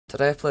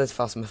Today I played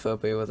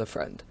Phasmophobia with a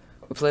friend.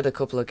 We played a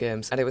couple of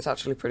games and it was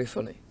actually pretty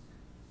funny.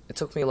 It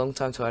took me a long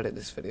time to edit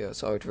this video,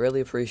 so I would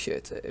really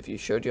appreciate it if you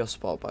showed your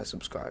support by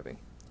subscribing.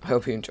 I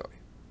hope you enjoy.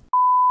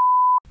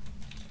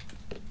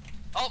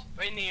 Oh,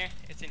 right in here.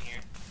 It's in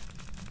here.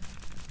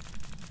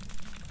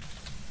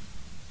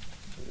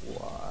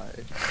 Why?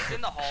 It's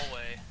in the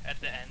hallway at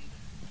the end.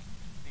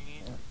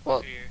 Thingy. What?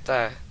 Up here.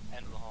 There.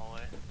 End of the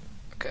hallway.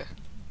 Okay.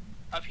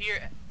 Up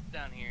here,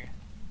 down here.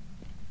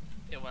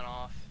 It went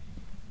off.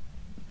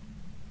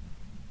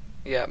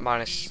 Yeah,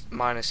 minus,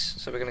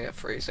 so we're gonna get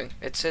freezing.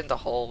 It's in the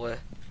hallway.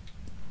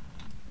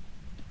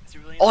 Is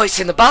it really Oh, it's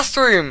in the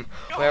bathroom!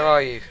 No. Where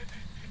are you?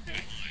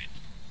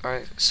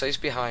 Alright, so he's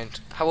behind.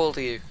 How old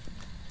are you?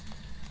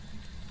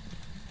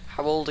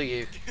 How old are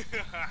you? He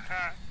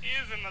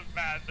is in the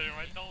bathroom.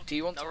 I don't. Do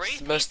you want No, the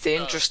Wraith most eats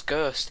dangerous stuff.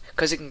 ghost?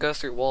 Because it can go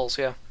through walls,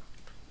 yeah.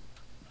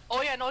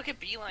 Oh yeah, no, it could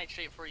beeline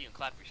straight for you and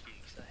clap your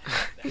cheeks.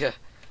 Yeah.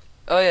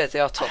 Oh yeah,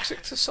 they are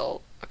toxic to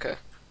salt. Okay.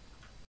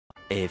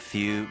 A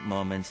few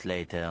moments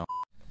later.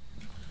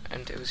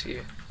 And it was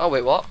you. Oh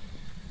wait, what?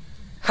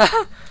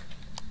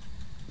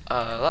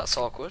 That's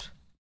awkward.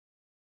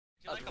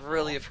 I'd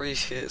really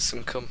appreciate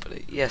some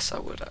company. Yes, I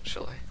would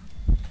actually.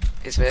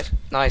 It's mid.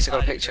 Nice, I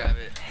got a picture.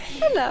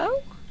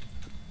 Hello.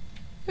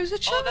 Who's a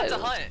child? Oh, that's a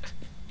hunt.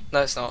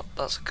 No, it's not.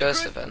 That's a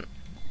ghost event.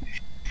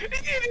 It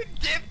didn't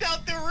dipped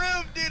out the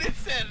room, dude. It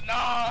said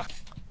nah.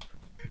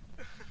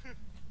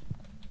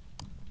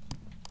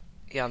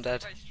 Yeah, I'm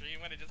dead. My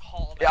stream when it just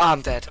hauled Yeah, out.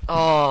 I'm dead.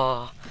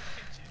 Oh.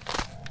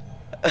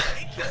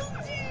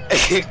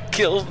 It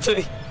killed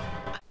me.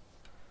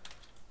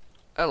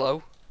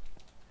 Hello.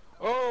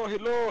 Oh,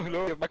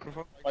 hello,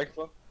 microphone.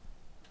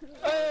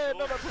 Hey,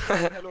 no,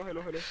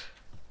 hello.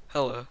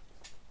 Hello.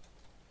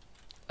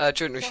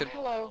 Jordan, we should.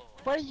 Hello.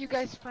 Where are you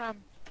guys from?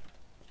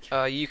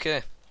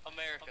 UK.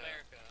 America.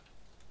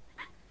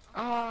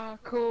 Ah,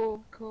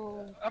 cool.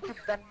 I'm from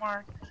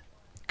Denmark.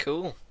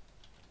 Cool.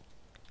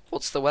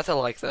 What's the weather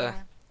like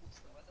there?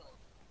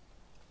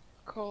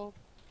 Cold.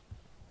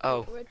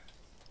 Oh.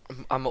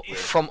 I'm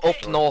from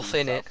up north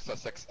in it.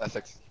 Sussex,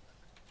 Essex.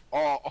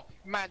 Oh,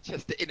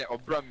 Manchester in it, or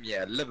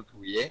Brumia, Liverpool,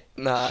 yeah?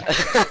 Nah.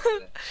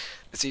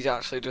 He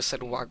actually just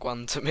said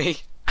wagwan to me.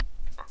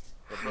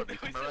 Bro, they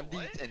come around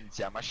these ends,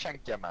 yeah, my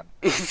shank, yeah, man.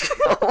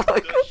 Oh my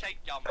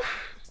God.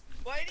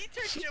 Why did he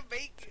turn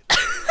Jamaican?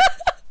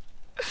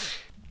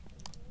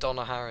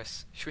 Donna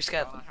Harris. Should we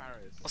scare them?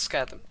 Harris. I'll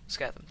scare them.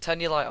 Scare them.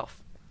 Turn your light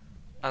off.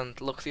 And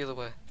look the other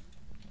way.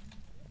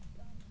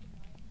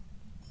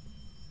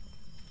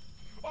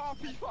 Oh,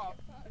 FIFA!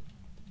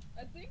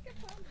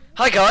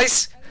 Hi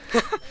guys!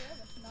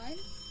 Nine?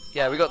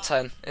 Yeah, we got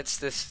 10. It's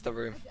the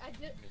room.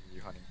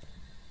 You, honey.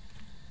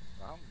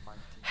 Well,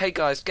 19. Hey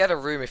guys, get a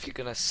room if you're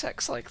gonna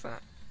sex like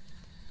that.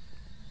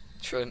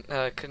 Sure,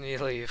 can you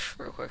leave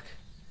real quick?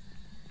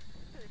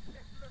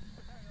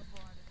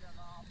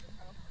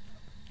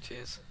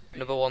 Cheers.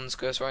 Number one's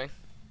ghost writing.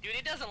 Dude,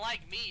 it doesn't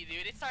like me,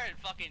 dude. It started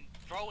fucking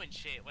throwing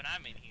shit when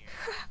I'm in here.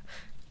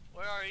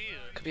 Where are you?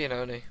 Could be an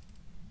Oni.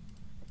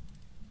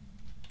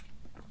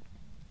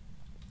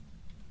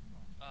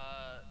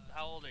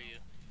 How old are you?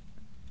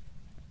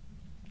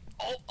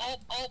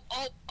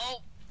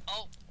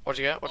 Oh. What'd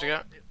you get? What'd you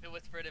get? It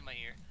whispered in my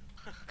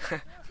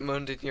ear.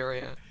 Moaned in your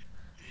ear.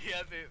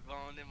 Yeah, it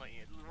moaned in my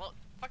ear. Well,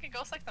 fucking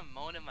ghosts like to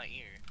moan in my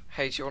ear.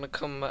 Hey, do you wanna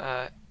come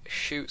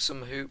shoot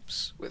some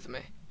hoops with me?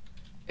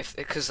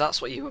 Because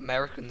that's what you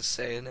Americans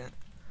say, innit?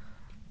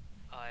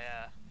 Oh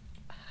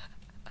yeah.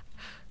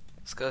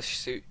 Let's go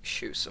shoot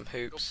some Go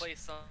hoops. play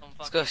some fucking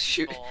Let's go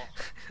shoot. ball.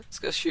 Let's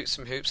go shoot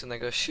some hoops and then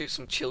go shoot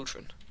some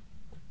children.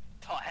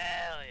 Oh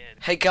hell yeah.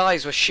 Hey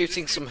guys, we're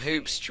shooting some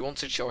hoops. Do you want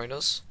to join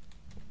us?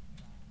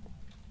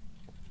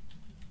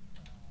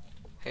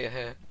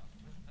 Here.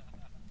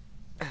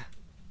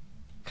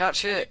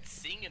 Catch it. It's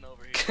singing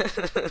over here.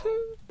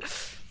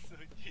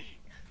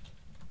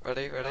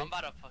 Ready? I'm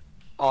about to fuck.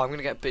 Oh, I'm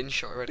gonna get bin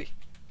shot. Ready?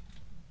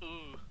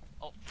 Ooh.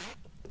 Oh.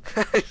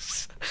 Ooh.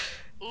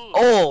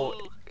 Oh.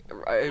 Ooh.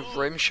 Right,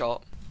 rim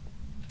shot.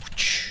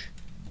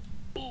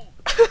 Ooh.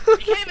 You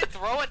can't even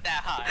throw it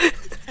that high.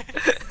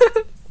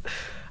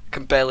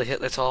 Can barely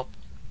hit the top.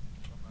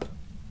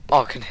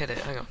 Oh, I can hit it.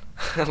 Hang on.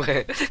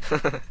 Wait.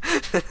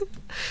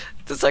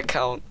 Does that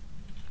count?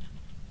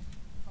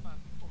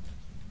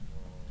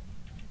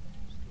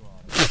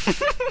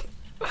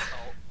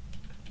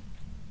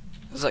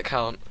 Does that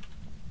count?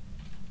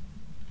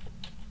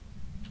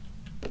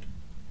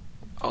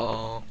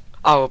 Oh,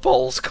 our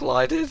balls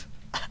collided.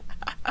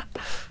 I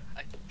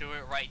threw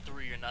it right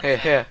through your nuts.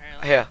 Here.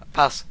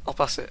 Pass. I'll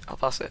pass it.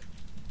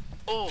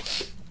 Ooh.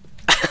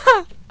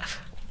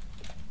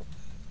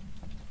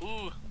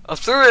 Ooh. I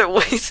threw it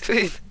way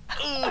too.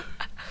 Ooh.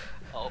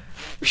 Oh.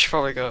 We should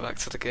probably go back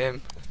to the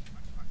game.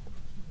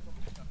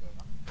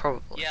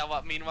 Probably. Yeah,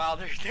 what? Meanwhile,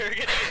 they're gonna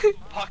get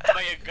fucked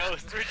by a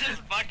ghost. We're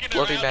just fucking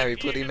Bloody around Mary, in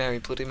Bloody here. Mary,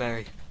 Bloody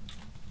Mary.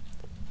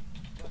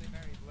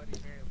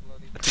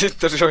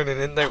 They're joining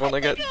in, they wanna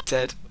get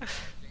dead.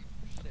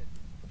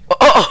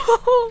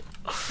 Oh!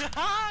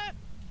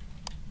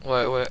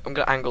 Wait, I'm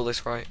gonna angle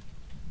this right.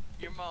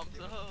 Your mom's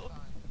a hoe.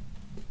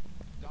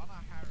 Donna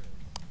Harris.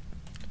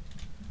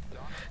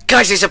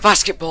 Guys, it's a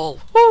basketball!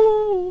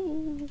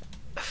 Woo!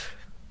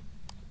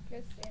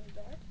 Just stand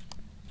there.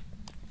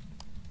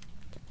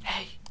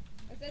 Hey,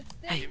 I said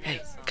stay hey, there.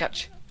 hey,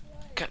 catch,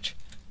 catch.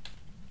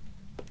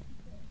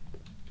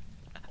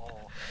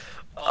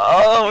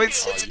 Oh,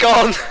 it's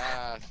gone!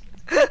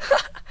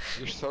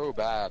 You're so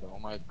bad. Oh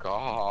my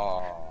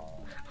god.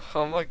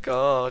 Oh my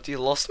god, you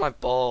lost my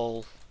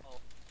ball.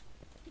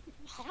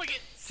 I'm gonna get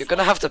You're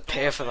gonna have to slapped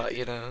pay off for that, it.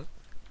 you know.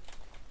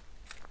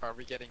 Are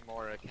we getting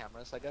more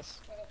cameras, I guess?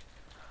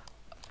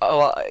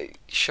 Oh,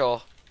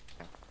 sure.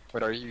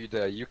 But are you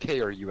the UK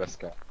or US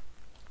guy?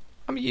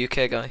 I'm a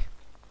UK guy.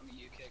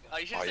 Oh,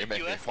 you should Oh, you have make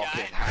said me US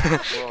fucking guy.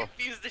 hack, bro.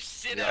 Confuse the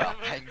shit You're out a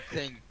of him.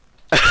 painting.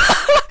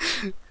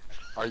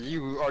 Are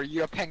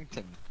you a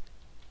painting?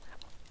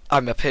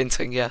 I'm a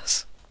painting,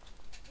 yes.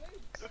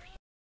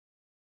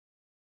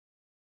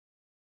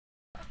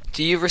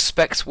 Do you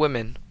respect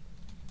women?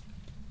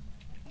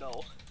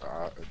 No.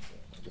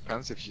 It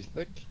depends if she's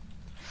thick.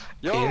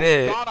 Yo,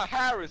 Innit? Donna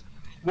Harris!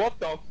 What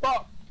the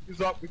fuck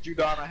is up with you,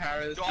 Donna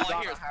Harris? Donna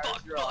Harris,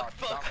 fuck, you're fuck, a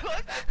fuck, dumb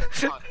fuck.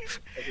 cunt.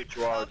 Look at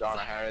you are,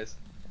 Donna Harris.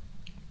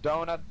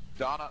 Donna?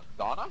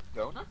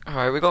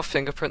 Alright, we got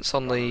fingerprints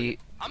on the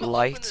I'm gonna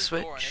light open this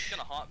switch. door and it's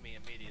gonna haunt me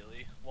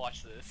immediately.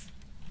 Watch this.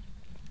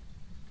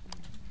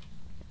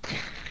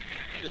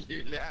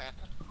 Yeah.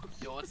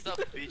 Yo, what's up,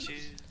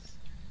 bitches?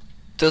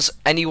 Does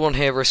anyone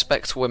here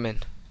respect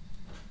women?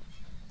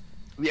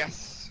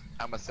 Yes,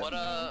 I'm a What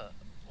seven.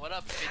 what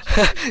up,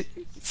 bitches?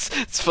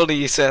 It's funny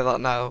you say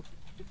that now.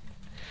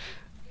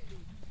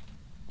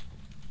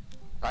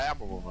 I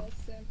am a woman.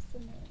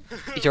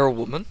 You're a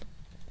woman?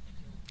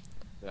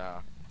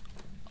 Yeah.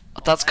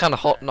 That's kind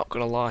of hot, not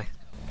gonna lie.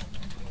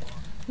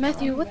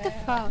 Matthew, what the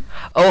fuck?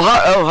 Oh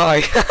hi, oh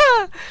hi.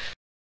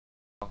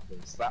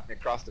 Slap me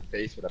across the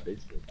face with a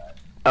baseball bat.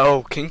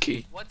 Oh,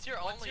 kinky. What's your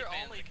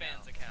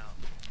OnlyFans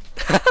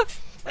account?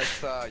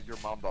 That's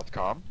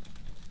yourmom.com.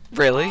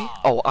 Really?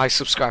 Oh, I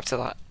subscribed to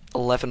that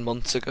 11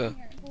 months ago.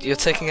 You're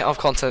taking it out of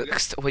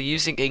context. We're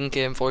using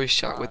in-game voice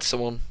chat with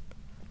someone,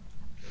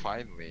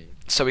 Finally.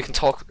 so we can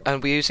talk,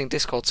 and we're using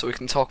Discord so we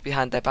can talk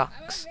behind their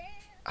backs.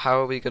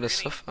 How are we gonna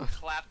suffer?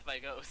 Clapped by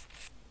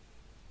ghosts.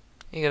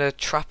 You're gonna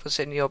trap us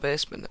in your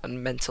basement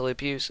and mentally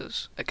abuse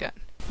us again?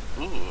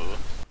 Ooh.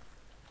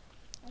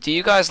 Do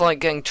you guys like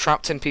getting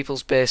trapped in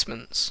people's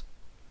basements?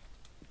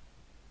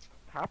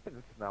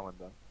 Happens now and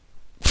then.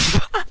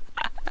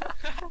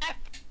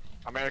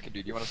 American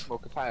dude, you wanna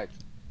smoke a fag?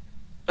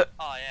 Oh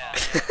yeah.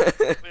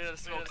 We're gonna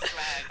smoke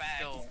flags.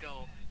 Let's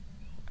go.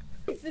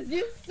 He says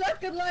you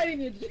suck at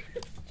lighting, you just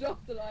drop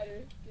the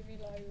lighter. Give me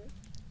lighter.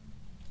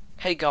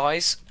 Hey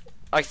guys,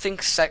 I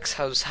think sex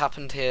has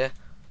happened here.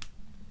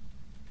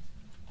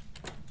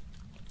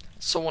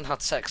 Someone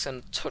had sex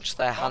and touched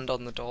their hand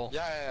on the door.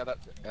 Yeah,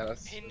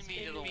 that's... Pin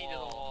me to the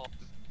wall.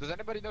 Does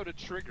anybody know the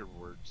trigger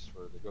words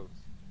for the ghost?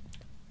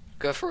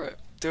 Go for it.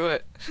 Do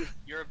it.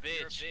 You're a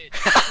bitch.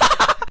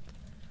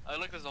 Oh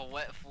look, there's a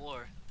wet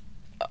floor.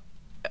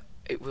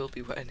 It will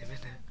be wet in a minute.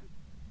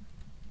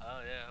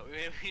 Oh yeah,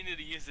 we need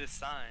to use this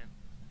sign.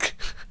 Can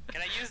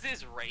I use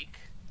this rake?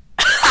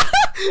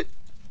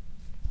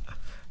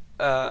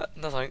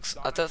 No thanks.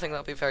 I don't think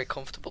that'll be very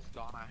comfortable.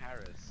 Donna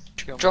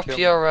Harris. Drop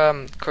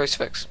your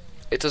crucifix.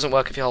 It doesn't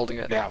work if you're holding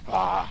it. Never.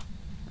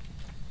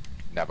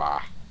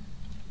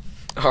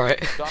 Alright.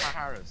 Donna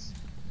Harris.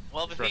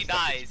 Well, if he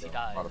dies, he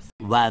dies.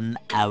 1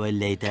 hour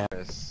later.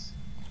 Harris.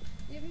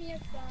 Give me a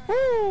sign.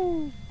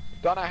 Woo!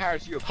 Donna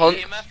Harris, you a Hunt.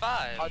 EMF5.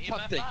 Hunt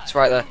something. It's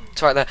right there.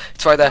 It's right there.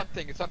 It's right there.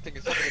 It's something.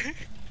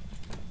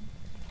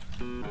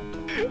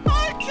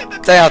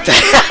 They are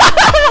dead.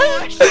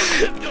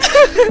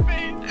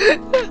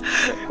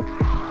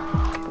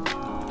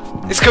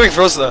 It's coming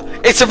for us though.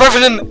 It's a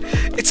revenant.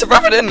 It's a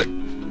revenant.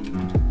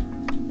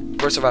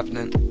 Where's the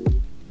revenant?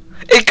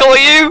 It got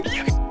you.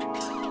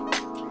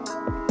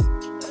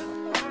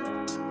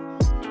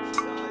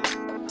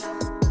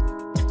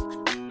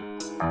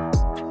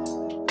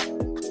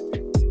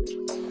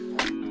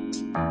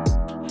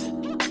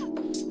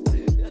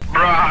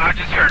 Bruh, I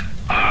just heard